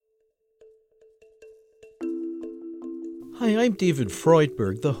Hi, I'm David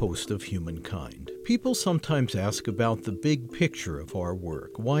Freudberg, the host of Humankind. People sometimes ask about the big picture of our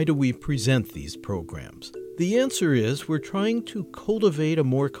work. Why do we present these programs? The answer is we're trying to cultivate a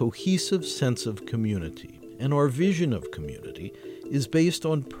more cohesive sense of community, and our vision of community is based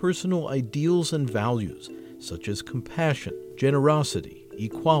on personal ideals and values, such as compassion, generosity,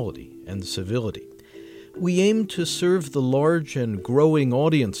 equality, and civility. We aim to serve the large and growing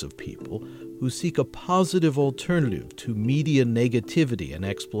audience of people who seek a positive alternative to media negativity and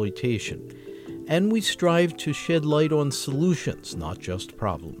exploitation, and we strive to shed light on solutions, not just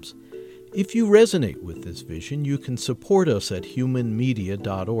problems. If you resonate with this vision, you can support us at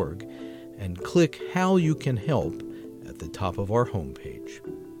humanmedia.org and click How You Can Help at the top of our homepage.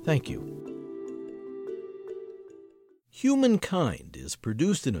 Thank you. Humankind is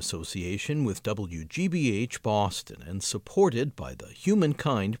produced in association with WGBH Boston and supported by the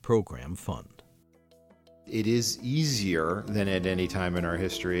Humankind Program Fund. It is easier than at any time in our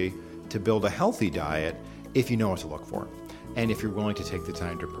history to build a healthy diet if you know what to look for and if you're willing to take the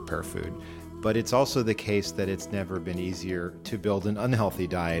time to prepare food. But it's also the case that it's never been easier to build an unhealthy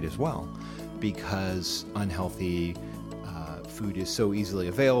diet as well, because unhealthy food is so easily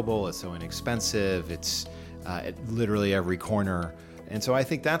available, it's so inexpensive, it's at literally every corner. And so I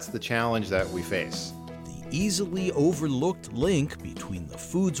think that's the challenge that we face. The easily overlooked link between the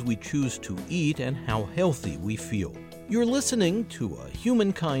foods we choose to eat and how healthy we feel. You're listening to a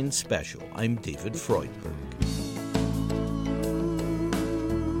Humankind special. I'm David Freudberg.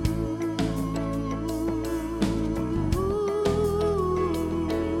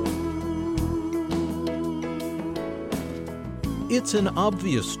 It's an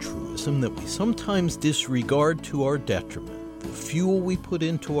obvious truism that we sometimes disregard to our detriment. The fuel we put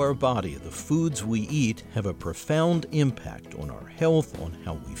into our body, the foods we eat, have a profound impact on our health, on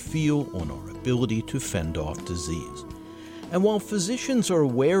how we feel, on our ability to fend off disease. And while physicians are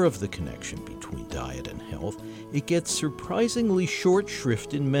aware of the connection between diet and health, it gets surprisingly short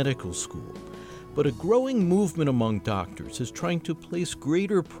shrift in medical school. But a growing movement among doctors is trying to place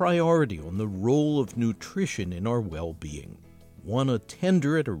greater priority on the role of nutrition in our well-being. One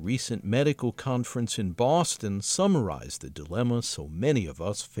attender at a recent medical conference in Boston summarized the dilemma so many of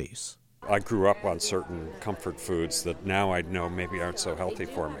us face. I grew up on certain comfort foods that now I know maybe aren't so healthy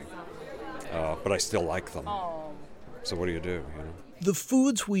for me, but I still like them. So what do you do? The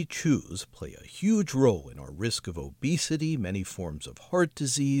foods we choose play a huge role in our risk of obesity, many forms of heart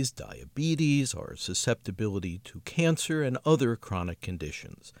disease, diabetes, our susceptibility to cancer, and other chronic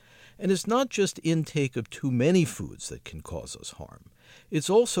conditions. And it's not just intake of too many foods that can cause us harm.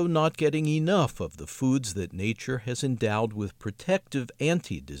 It's also not getting enough of the foods that nature has endowed with protective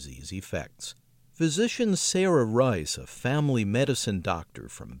anti-disease effects. Physician Sarah Rice, a family medicine doctor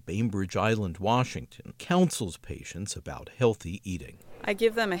from Bainbridge Island, Washington, counsels patients about healthy eating. I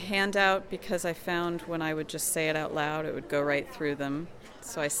give them a handout because I found when I would just say it out loud, it would go right through them.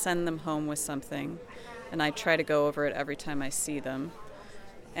 So I send them home with something, and I try to go over it every time I see them.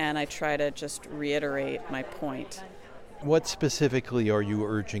 And I try to just reiterate my point. What specifically are you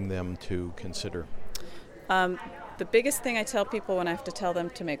urging them to consider? The biggest thing I tell people when I have to tell them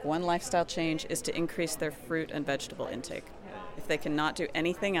to make one lifestyle change is to increase their fruit and vegetable intake. If they cannot do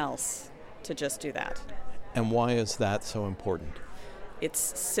anything else, to just do that. And why is that so important? It's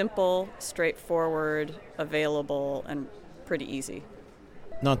simple, straightforward, available, and pretty easy.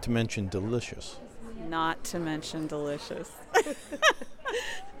 Not to mention delicious. Not to mention delicious.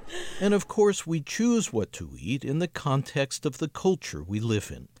 And of course, we choose what to eat in the context of the culture we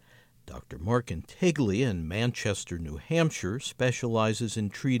live in. Dr. Mark Integlia in Manchester, New Hampshire, specializes in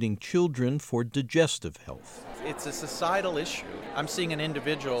treating children for digestive health. It's a societal issue. I'm seeing an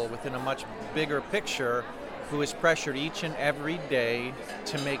individual within a much bigger picture who is pressured each and every day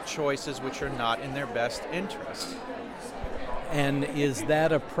to make choices which are not in their best interest. And is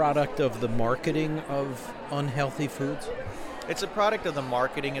that a product of the marketing of unhealthy foods? It's a product of the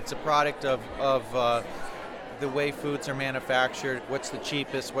marketing. It's a product of the way foods are manufactured. What's the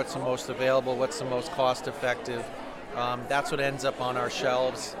cheapest? What's the most available? What's the most cost-effective? That's what ends up on our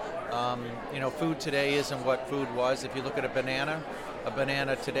shelves. Food today isn't what food was. If you look at a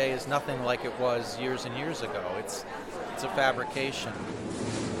banana today is nothing like it was years and years ago. It's a fabrication.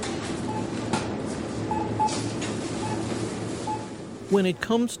 When it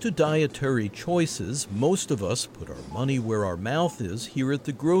comes to dietary choices, most of us put our money where our mouth is here at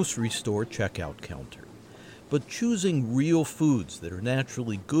the grocery store checkout counter. But choosing real foods that are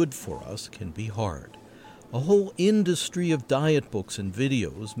naturally good for us can be hard. A whole industry of diet books and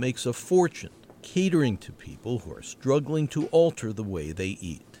videos makes a fortune catering to people who are struggling to alter the way they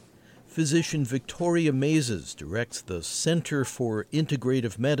eat. Physician Victoria Mazes directs the Center for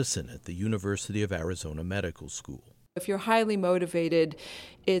Integrative Medicine at the University of Arizona Medical School. If you're highly motivated,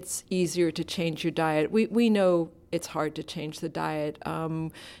 it's easier to change your diet. We know it's hard to change the diet.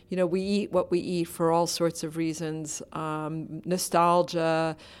 We eat what we eat for all sorts of reasons,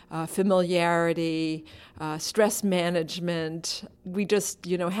 nostalgia, familiarity, stress management. We just,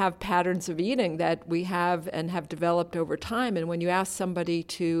 have patterns of eating that we have and have developed over time. And when you ask somebody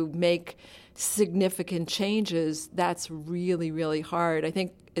to make significant changes, that's really, really hard. I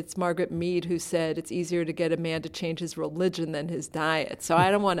think it's Margaret Mead who said it's easier to get a man to change his religion than his diet. So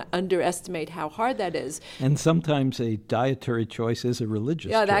I don't want to underestimate how hard that is. And sometimes a dietary choice is a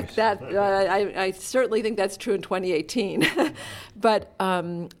religious choice. I certainly think that's true in 2018. But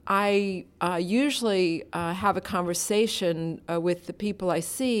I usually have a conversation with the people I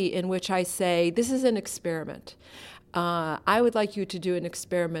see in which I say, this is an experiment. I would like you to do an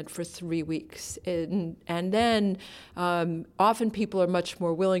experiment for 3 weeks. And then often people are much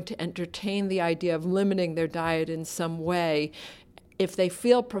more willing to entertain the idea of limiting their diet in some way. If they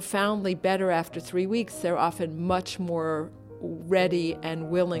feel profoundly better after 3 weeks, they're often much more ready and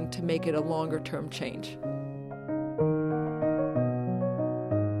willing to make it a longer-term change.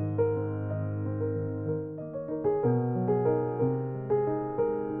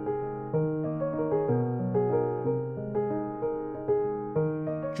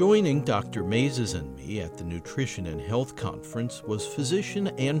 Joining Dr. Mazes and me at the Nutrition and Health Conference was physician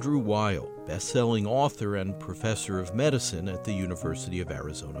Andrew Weil, best-selling author and professor of medicine at the University of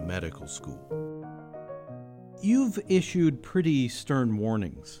Arizona Medical School. You've issued pretty stern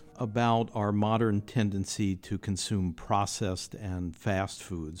warnings about our modern tendency to consume processed and fast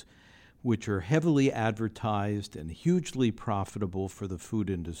foods, which are heavily advertised and hugely profitable for the food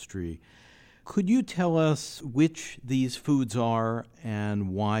industry. Could you tell us which these foods are and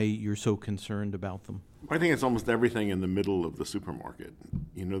why you're so concerned about them? I think it's almost everything in the middle of the supermarket.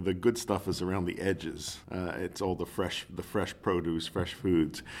 The good stuff is around the edges. It's all the fresh produce, fresh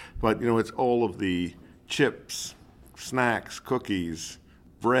foods. But, it's all of the chips, snacks, cookies,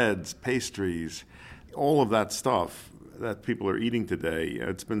 breads, pastries, all of that stuff that people are eating today.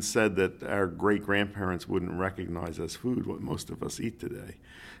 It's been said that our great-grandparents wouldn't recognize as food what most of us eat today.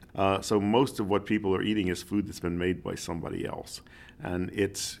 So most of what people are eating is food that's been made by somebody else. And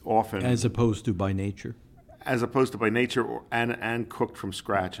it's often... As opposed to by nature? As opposed to by nature and cooked from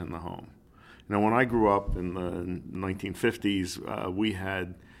scratch in the home. When I grew up in the 1950s, we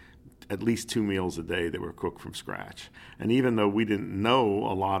had at least 2 meals a day that were cooked from scratch. And even though we didn't know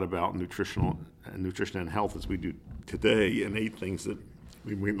a lot about nutrition and health as we do today and ate things that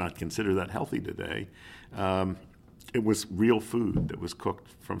we might not consider that healthy today, it was real food that was cooked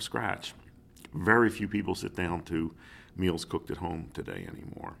from scratch. Very few people sit down to meals cooked at home today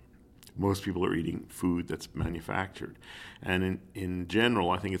anymore. Most people are eating food that's manufactured. And in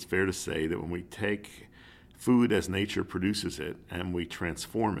general, I think it's fair to say that when we take food as nature produces it and we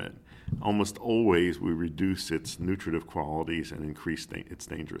transform it, almost always we reduce its nutritive qualities and increase its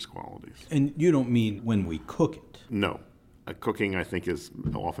dangerous qualities. And you don't mean when we cook it? No. Cooking, I think,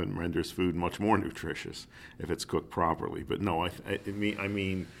 often renders food much more nutritious if it's cooked properly. But no, I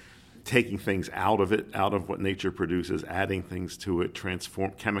mean taking things out of what nature produces, adding things to it,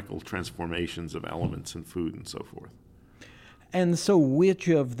 chemical transformations of elements in food and so forth. And so which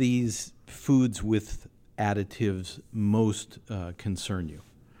of these foods with additives most concern you?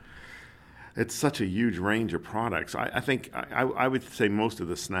 It's such a huge range of products. I think I would say most of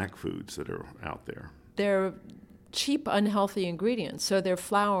the snack foods that are out there. They're cheap, unhealthy ingredients. So they're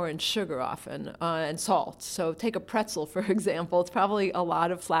flour and sugar often, and salt. So take a pretzel, for example. It's probably a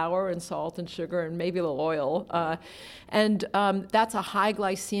lot of flour and salt and sugar and maybe a little oil. And that's a high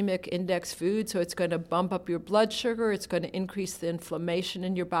glycemic index food, so it's going to bump up your blood sugar. It's going to increase the inflammation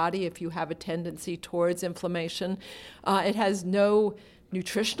in your body if you have a tendency towards inflammation. It has no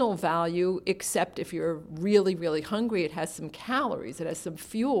nutritional value, except if you're really, really hungry. It has some calories, it has some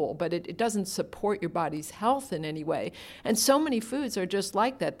fuel, but it doesn't support your body's health in any way. And so many foods are just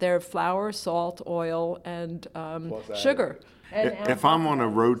like that. They're flour, salt, oil, and sugar. If I'm on a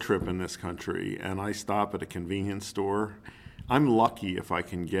road trip in this country and I stop at a convenience store, I'm lucky if I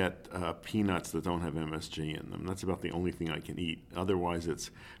can get peanuts that don't have MSG in them. That's about the only thing I can eat. Otherwise,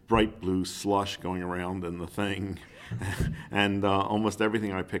 it's bright blue slush going around in the thing. And almost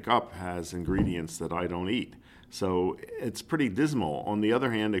everything I pick up has ingredients that I don't eat. So it's pretty dismal. On the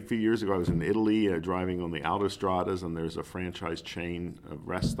other hand, a few years ago, I was in Italy driving on the autostradas, and there's a franchise chain of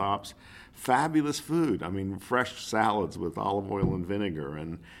rest stops. Fabulous food. I mean, fresh salads with olive oil and vinegar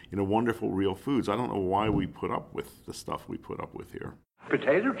and, wonderful real foods. I don't know why we put up with the stuff we put up with here.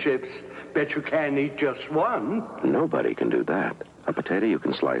 Potato chips, bet you can't eat just one. Nobody can do that. A potato you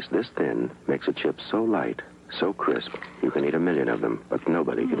can slice this thin makes a chip so light, so crisp, you can eat 1,000,000 of them, but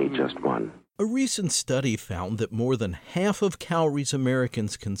nobody can eat just one. A recent study found that more than half of calories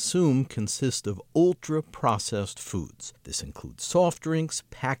Americans consume consist of ultra-processed foods. This includes soft drinks,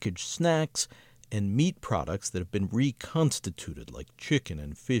 packaged snacks, and meat products that have been reconstituted, like chicken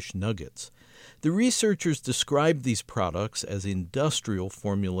and fish nuggets. The researchers described these products as industrial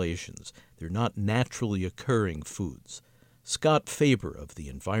formulations. They're not naturally occurring foods. Scott Faber of the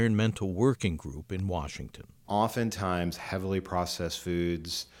Environmental Working Group in Washington. Oftentimes, heavily processed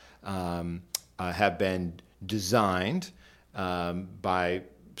foods have been designed by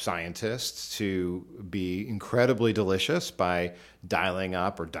scientists to be incredibly delicious by dialing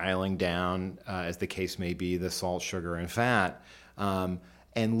up or dialing down, as the case may be, the salt, sugar, and fat,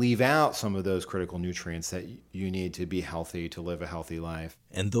 and leave out some of those critical nutrients that you need to be healthy, to live a healthy life.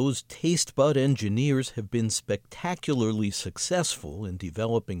 And those taste bud engineers have been spectacularly successful in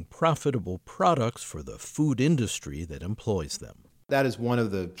developing profitable products for the food industry that employs them. That is one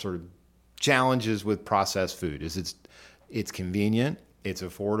of the sort of challenges with processed food, is it's convenient, it's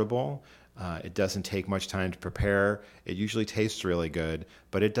affordable, it doesn't take much time to prepare, it usually tastes really good,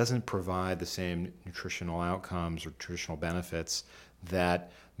 but it doesn't provide the same nutritional outcomes or nutritional benefits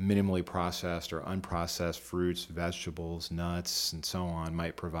that minimally processed or unprocessed fruits, vegetables, nuts, and so on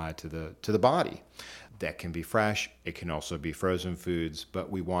might provide to the body. That can be fresh, it can also be frozen foods, but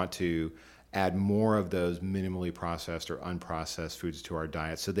we want to add more of those minimally processed or unprocessed foods to our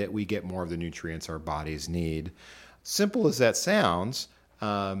diet so that we get more of the nutrients our bodies need. Simple as that sounds,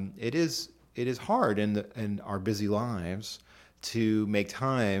 it is hard in our busy lives to make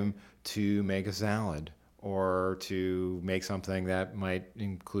time to make a salad or to make something that might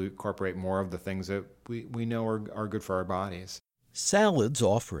incorporate more of the things that we know are good for our bodies. Salads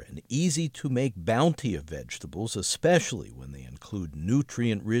offer an easy-to-make bounty of vegetables, especially when they include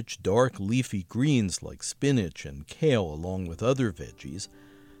nutrient-rich dark leafy greens like spinach and kale along with other veggies.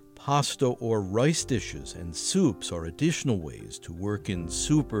 Pasta or rice dishes and soups are additional ways to work in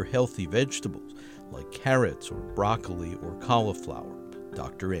super healthy vegetables like carrots or broccoli or cauliflower.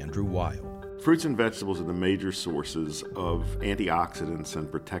 Dr. Andrew Weil. Fruits and vegetables are the major sources of antioxidants and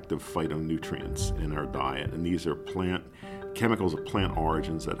protective phytonutrients in our diet, and these are chemicals of plant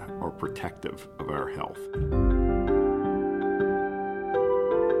origins that are protective of our health.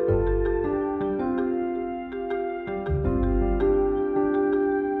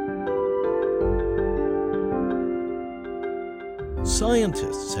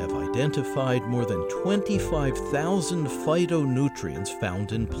 Scientists have identified more than 25,000 phytonutrients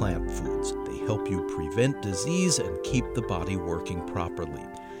found in plant foods. They help you prevent disease and keep the body working properly.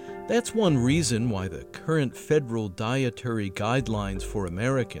 That's one reason why the current federal dietary guidelines for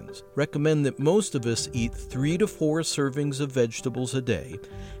Americans recommend that most of us eat 3 to 4 servings of vegetables a day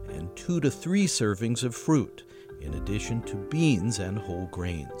and 2 to 3 servings of fruit, in addition to beans and whole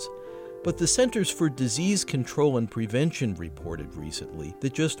grains. But the Centers for Disease Control and Prevention reported recently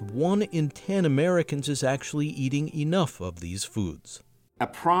that just 1 in 10 Americans is actually eating enough of these foods. A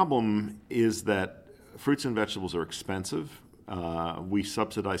problem is that fruits and vegetables are expensive. We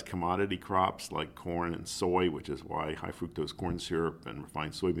subsidize commodity crops like corn and soy, which is why high fructose corn syrup and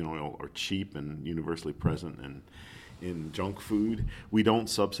refined soybean oil are cheap and universally present in junk food. We don't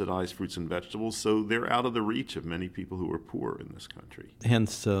subsidize fruits and vegetables, so they're out of the reach of many people who are poor in this country.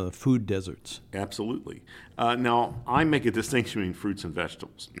 Hence food deserts. Absolutely. Now, I make a distinction between fruits and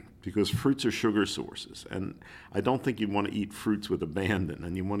vegetables because fruits are sugar sources, and I don't think you'd want to eat fruits with abandon,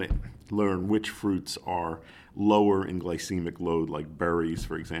 and you want to learn which fruits are lower in glycemic load, like berries,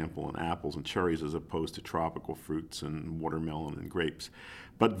 for example, and apples and cherries, as opposed to tropical fruits and watermelon and grapes.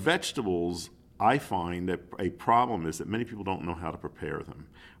 But vegetables, I find that a problem is that many people don't know how to prepare them,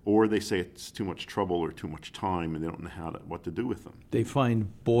 or they say it's too much trouble or too much time, and they don't know what to do with them. They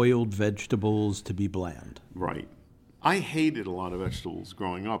find boiled vegetables to be bland. Right. I hated a lot of vegetables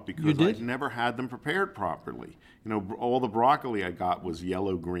growing up because I'd never had them prepared properly. You know, all the broccoli I got was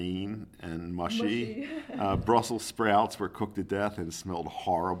yellow-green and mushy. Brussels sprouts were cooked to death and smelled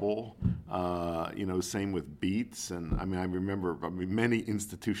horrible. Same with beets. And I remember many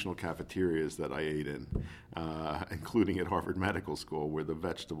institutional cafeterias that I ate in, including at Harvard Medical School, where the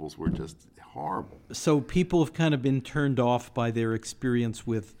vegetables were just horrible. So people have kind of been turned off by their experience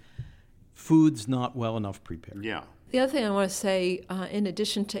with foods not well enough prepared. Yeah. The other thing I want to say, in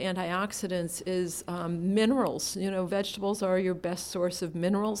addition to antioxidants, is minerals. You know, vegetables are your best source of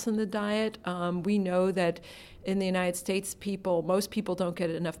minerals in the diet. We know that in the United States, most people don't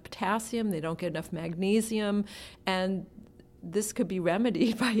get enough potassium, they don't get enough magnesium, and this could be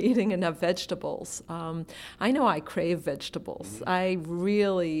remedied by eating enough vegetables. I know I crave vegetables. Mm-hmm. I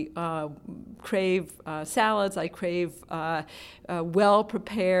really crave salads. I crave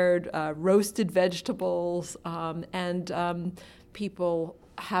well-prepared roasted vegetables, and people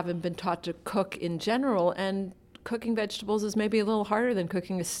haven't been taught to cook in general, and cooking vegetables is maybe a little harder than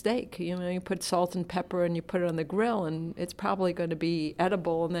cooking a steak. You know, you put salt and pepper and you put it on the grill, and it's probably going to be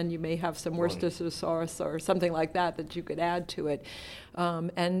edible, and then you may have some Worcestershire sauce or something like that you could add to it.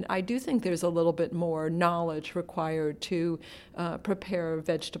 And I do think there's a little bit more knowledge required to prepare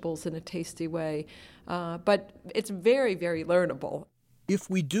vegetables in a tasty way. But it's very, very learnable. If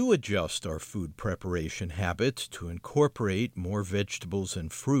we do adjust our food preparation habits to incorporate more vegetables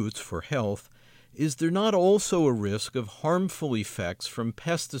and fruits for health, is there not also a risk of harmful effects from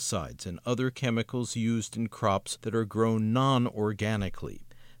pesticides and other chemicals used in crops that are grown non-organically?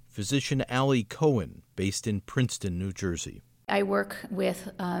 Physician Allie Cohen, based in Princeton, New Jersey. I work with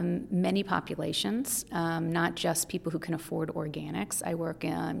many populations, not just people who can afford organics. I work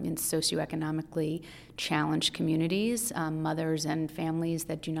in socioeconomically challenged communities, mothers and families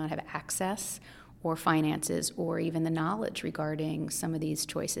that do not have access or finances or even the knowledge regarding some of these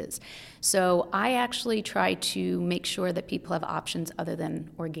choices. So I actually try to make sure that people have options other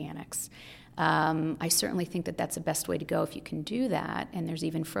than organics. I certainly think that that's the best way to go if you can do that. And there's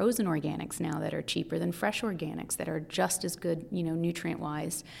even frozen organics now that are cheaper than fresh organics that are just as good,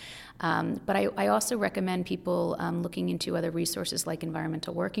 nutrient-wise. But I also recommend people looking into other resources like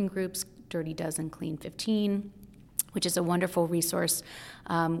environmental working groups, Dirty Dozen, Clean 15, which is a wonderful resource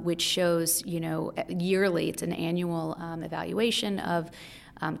which shows, yearly, it's an annual evaluation of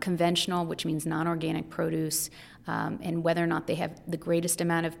conventional, which means non-organic produce, and whether or not they have the greatest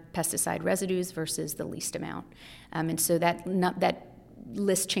amount of pesticide residues versus the least amount. And so that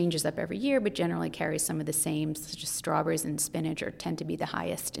list changes up every year, but generally carries some of the same, such as strawberries and spinach tend to be the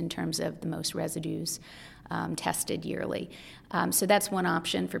highest in terms of the most residues tested yearly. So that's one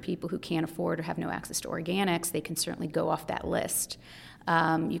option for people who can't afford or have no access to organics. They can certainly go off that list.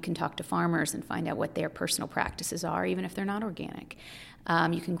 You can talk to farmers and find out what their personal practices are, even if they're not organic.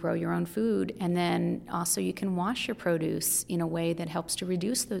 You can grow your own food, and then also you can wash your produce in a way that helps to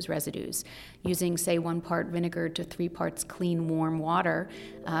reduce those residues, using, say, 1 part vinegar to 3 parts clean, warm water,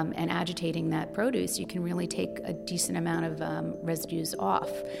 and agitating that produce. You can really take a decent amount of residues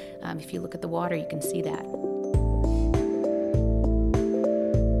off. If you look at the water, you can see that.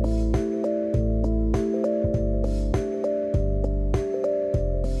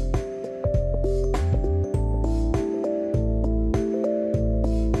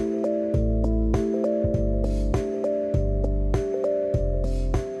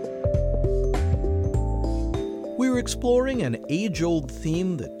 Exploring an age-old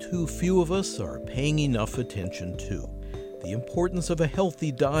theme that too few of us are paying enough attention to: the importance of a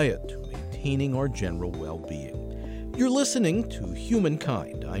healthy diet to maintaining our general well-being. You're listening to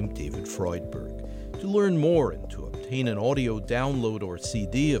Humankind. I'm David Freudberg. To learn more and to obtain an audio download or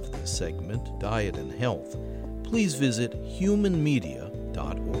CD of this segment, Diet and Health, please visit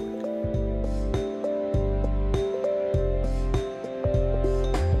humanmedia.org.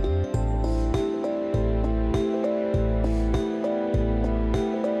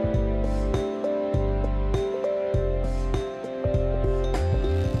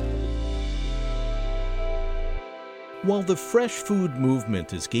 While the fresh food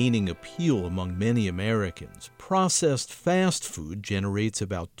movement is gaining appeal among many Americans, processed fast food generates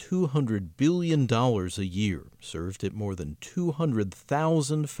about $200 billion a year, served at more than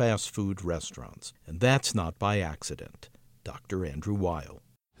 200,000 fast food restaurants. And that's not by accident. Dr. Andrew Weil.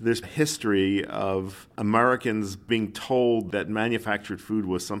 There's a history of Americans being told that manufactured food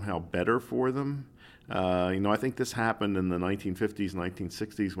was somehow better for them. I think this happened in the 1950s,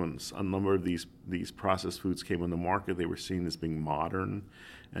 1960s when a number of these processed foods came on the market. They were seen as being modern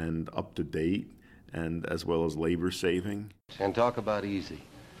and up to date, and as well as labor saving. And talk about easy.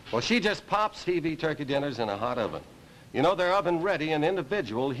 Well, she just pops TV turkey dinners in a hot oven. They're oven ready in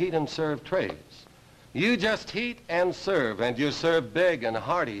individual heat and serve trays. You just heat and serve, and you serve big and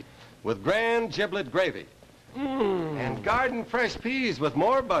hearty with grand giblet gravy. And garden fresh peas with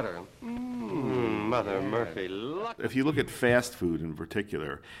more butter. Mother Murphy. If you look at fast food in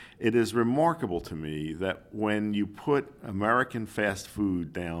particular, it is remarkable to me that when you put American fast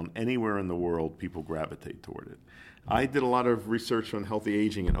food down anywhere in the world, people gravitate toward it. I did a lot of research on healthy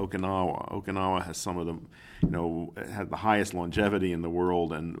aging in Okinawa. Okinawa has some of them, had the highest longevity in the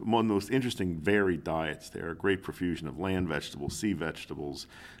world and one of the most interesting varied diets there. A great profusion of land vegetables, sea vegetables,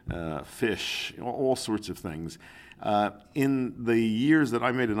 fish, all sorts of things. In the years that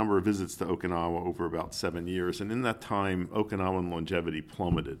I made a number of visits to Okinawa over about 7 years, and in that time, Okinawan longevity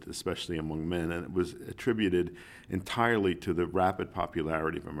plummeted, especially among men, and it was attributed entirely to the rapid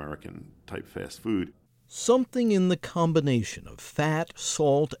popularity of American-type fast food. Something in the combination of fat,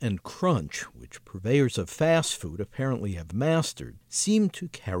 salt, and crunch, which purveyors of fast food apparently have mastered, seem to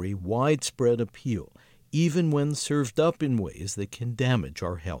carry widespread appeal, even when served up in ways that can damage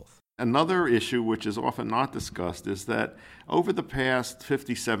our health. Another issue, which is often not discussed, is that over the past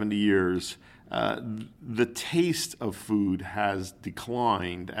 50, 70 years, the taste of food has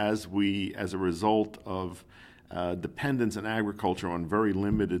declined as a result of dependence in agriculture on very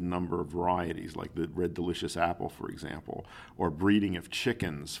limited number of varieties, like the red delicious apple, for example, or breeding of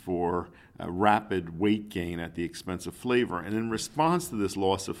chickens for rapid weight gain at the expense of flavor. And in response to this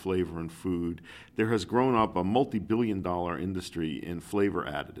loss of flavor in food, there has grown up a multi-billion-dollar industry in flavor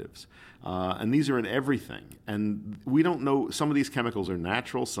additives. And these are in everything. And we don't know, some of these chemicals are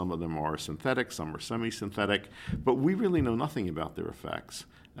natural, some of them are synthetic, some are semi-synthetic, but we really know nothing about their effects.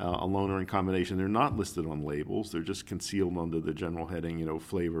 Alone or in combination. They're not listed on labels. They're just concealed under the general heading,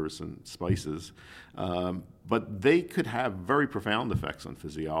 flavors and spices. But they could have very profound effects on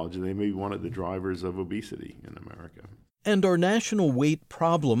physiology. They may be one of the drivers of obesity in America. And our national weight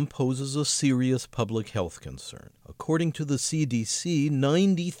problem poses a serious public health concern. According to the CDC,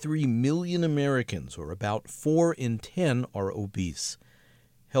 93 million Americans, or about 4 in 10, are obese.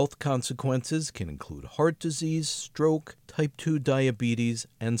 Health consequences can include heart disease, stroke, type 2 diabetes,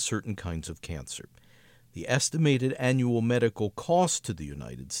 and certain kinds of cancer. The estimated annual medical cost to the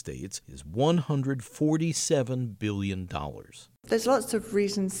United States is $147 billion. There's lots of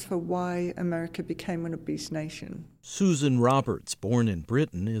reasons for why America became an obese nation. Susan Roberts, born in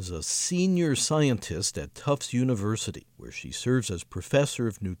Britain, is a senior scientist at Tufts University, where she serves as professor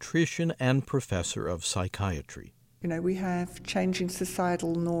of nutrition and professor of psychiatry. We have changing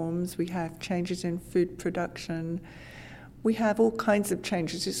societal norms, we have changes in food production, we have all kinds of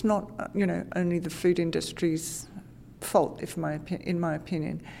changes. It's not, only the food industry's fault, in my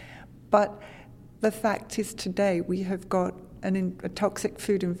opinion. But the fact is today we have got a toxic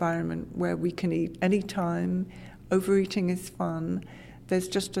food environment where we can eat anytime, overeating is fun, there's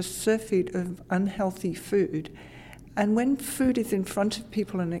just a surfeit of unhealthy food. And when food is in front of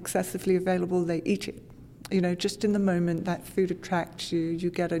people and excessively available, they eat it. Just in the moment that food attracts you, you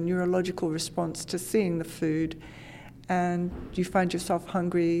get a neurological response to seeing the food, and you find yourself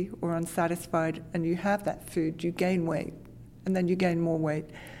hungry or unsatisfied, and you have that food, you gain weight, and then you gain more weight.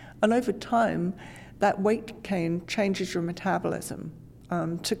 And over time, that weight gain changes your metabolism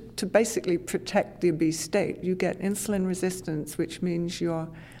to basically protect the obese state. You get insulin resistance, which means your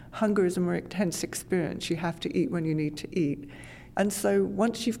hunger is a more intense experience. You have to eat when you need to eat. And so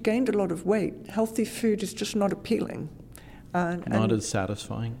once you've gained a lot of weight, healthy food is just not appealing. Not as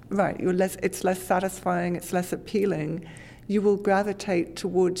satisfying? Right. It's less satisfying, it's less appealing. You will gravitate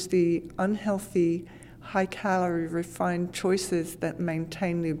towards the unhealthy, high-calorie, refined choices that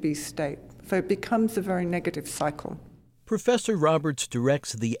maintain the obese state. So it becomes a very negative cycle. Professor Roberts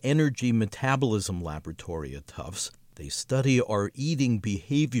directs the Energy Metabolism Laboratory at Tufts. They study our eating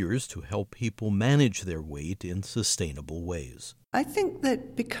behaviors to help people manage their weight in sustainable ways. I think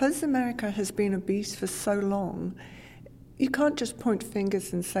that because America has been obese for so long, you can't just point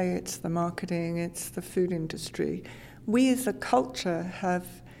fingers and say it's the marketing, it's the food industry. We as a culture have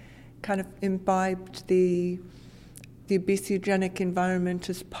kind of imbibed the obesogenic environment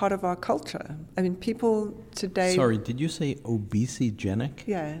as part of our culture. I mean, people today... Sorry, did you say obesogenic?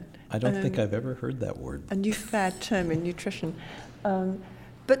 Yeah. I don't think I've ever heard that word. A new fad term in nutrition.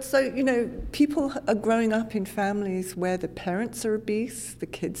 But so, people are growing up in families where the parents are obese, the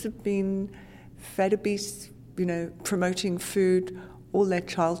kids have been fed obese, promoting food all their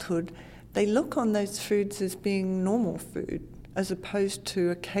childhood. They look on those foods as being normal food, as opposed to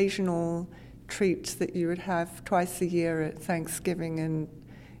occasional treats that you would have twice a year at Thanksgiving and,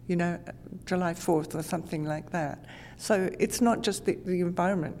 July 4th or something like that. So it's not just the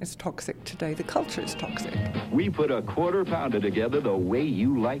environment is toxic today, the culture is toxic. We put a quarter pounder together the way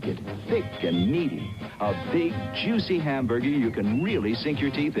you like it, thick and meaty. A big, juicy hamburger you can really sink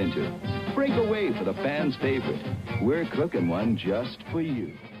your teeth into. Break away for the fans' favorite. We're cooking one just for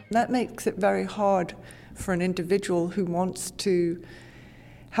you. That makes it very hard for an individual who wants to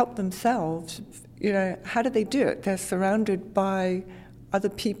help themselves. How do they do it? They're surrounded by other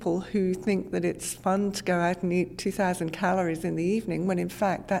people who think that it's fun to go out and eat 2,000 calories in the evening, when in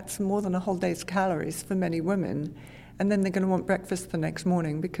fact that's more than a whole day's calories for many women. And then they're going to want breakfast the next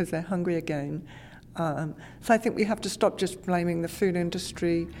morning because they're hungry again. So I think we have to stop just blaming the food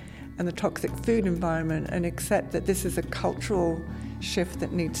industry and the toxic food environment and accept that this is a cultural shift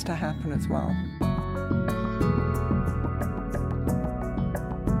that needs to happen as well.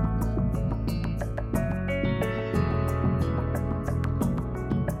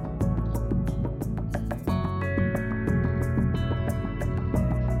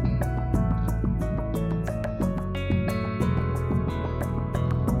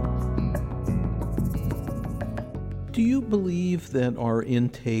 Do you believe that our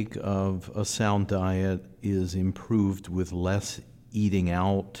intake of a sound diet is improved with less eating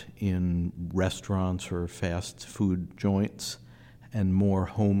out in restaurants or fast food joints and more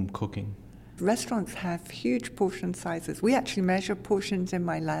home cooking? Restaurants have huge portion sizes. We actually measure portions in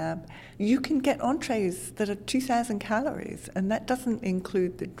my lab. You can get entrees that are 2,000 calories, and that doesn't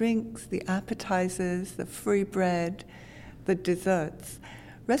include the drinks, the appetizers, the free bread, the desserts.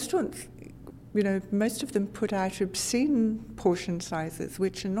 Restaurants, most of them put out obscene portion sizes,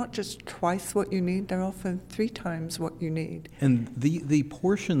 which are not just twice what you need, they're often 3 times what you need. And the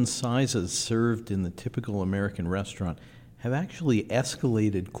portion sizes served in the typical American restaurant have actually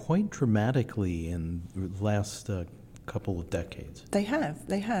escalated quite dramatically in the last couple of decades. They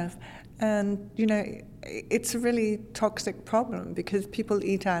have. And, it's a really toxic problem because people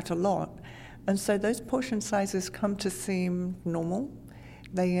eat out a lot. And so those portion sizes come to seem normal.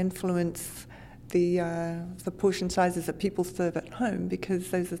 They influence the portion sizes that people serve at home because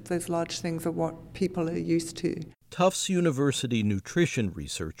those large things are what people are used to. Tufts University nutrition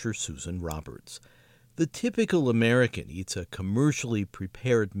researcher Susan Roberts. The typical American eats a commercially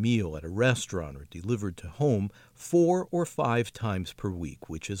prepared meal at a restaurant or delivered to home 4 or 5 times per week,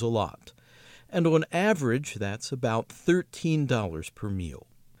 which is a lot. And on average, that's about $13 per meal.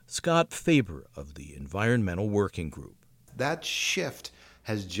 Scott Faber of the Environmental Working Group. That shift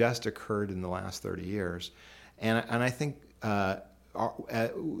has just occurred in the last 30 years. And I think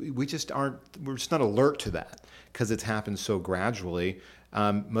we're just not alert to that because it's happened so gradually.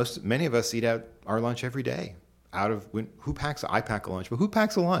 Many of us eat out our lunch every day. I pack a lunch, but who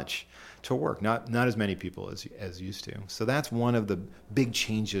packs a lunch to work? Not as many people as used to. So that's one of the big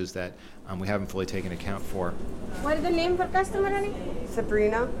changes that we haven't fully taken account for. What is the name for customer, honey?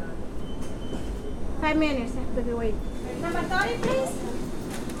 Sabrina. 5 minutes after the wait. Number 30, please.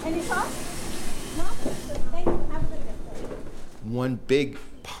 Any sauce? No? Thank you. Have a good day. One big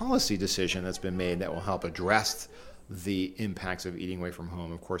policy decision that's been made that will help address the impacts of eating away from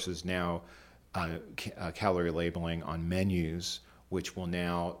home, of course, is now calorie labeling on menus, which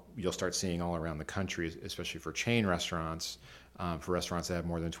you'll start seeing all around the country, especially for chain restaurants, for restaurants that have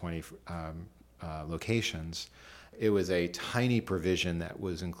more than 20 locations. It was a tiny provision that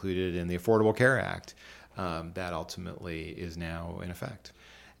was included in the Affordable Care Act that ultimately is now in effect.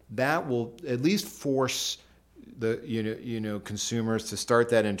 That will at least force the consumers to start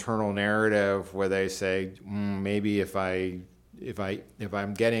that internal narrative where they say, maybe if I'm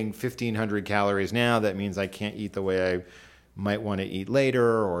getting 1,500 calories now, that means I can't eat the way I might want to eat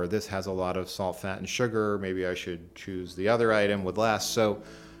later, or this has a lot of salt, fat, and sugar. Maybe I should choose the other item with less. So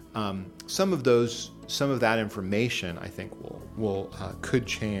some of that information, I think, could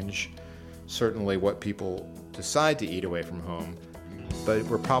change certainly what people decide to eat away from home. But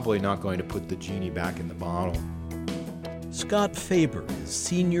we're probably not going to put the genie back in the bottle. Scott Faber is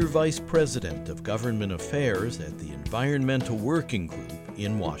Senior Vice President of Government Affairs at the Environmental Working Group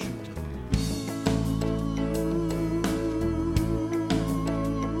in Washington.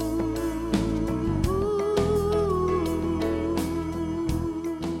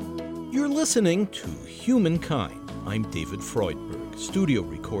 You're listening to Humankind. I'm David Freudberg, studio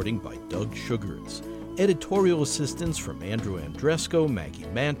recording by Doug Sugarts. Editorial assistance from Andrew Andresco, Maggie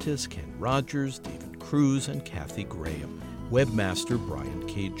Mantis, Ken Rogers, David Cruz, and Kathy Graham. Webmaster Brian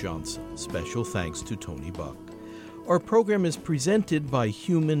K. Johnson. Special thanks to Tony Buck. Our program is presented by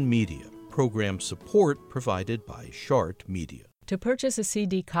Human Media. Program support provided by Shart Media. To purchase a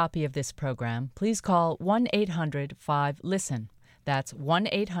CD copy of this program, please call 1-800-5-LISTEN. That's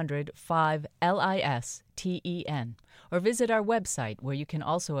 1-800-5-LISTEN. Or visit our website, where you can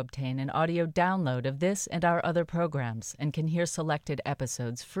also obtain an audio download of this and our other programs and can hear selected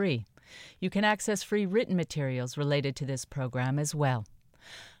episodes free. You can access free written materials related to this program as well.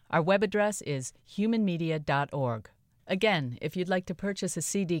 Our web address is humanmedia.org. Again, if you'd like to purchase a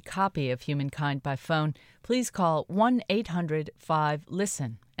CD copy of Humankind by phone, please call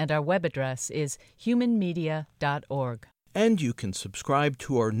 1-800-5-LISTEN, and our web address is humanmedia.org. And you can subscribe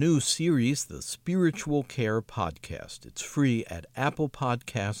to our new series, the Spiritual Care Podcast. It's free at Apple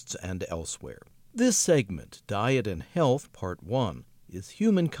Podcasts and elsewhere. This segment, Diet and Health, Part 1, is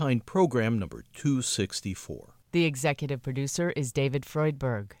Humankind Program number 264. The executive producer is David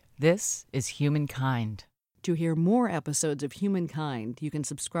Freudberg. This is Humankind. To hear more episodes of Humankind, you can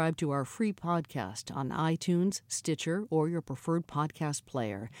subscribe to our free podcast on iTunes, Stitcher, or your preferred podcast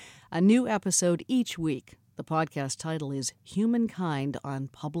player. A new episode each week. The podcast title is Humankind on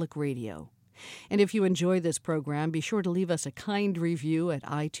Public Radio. And if you enjoy this program, be sure to leave us a kind review at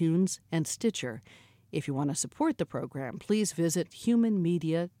iTunes and Stitcher. If you want to support the program, please visit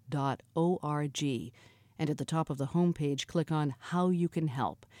humanmedia.org. And at the top of the homepage, click on How You Can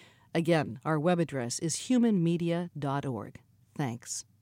Help. Again, our web address is humanmedia.org. Thanks.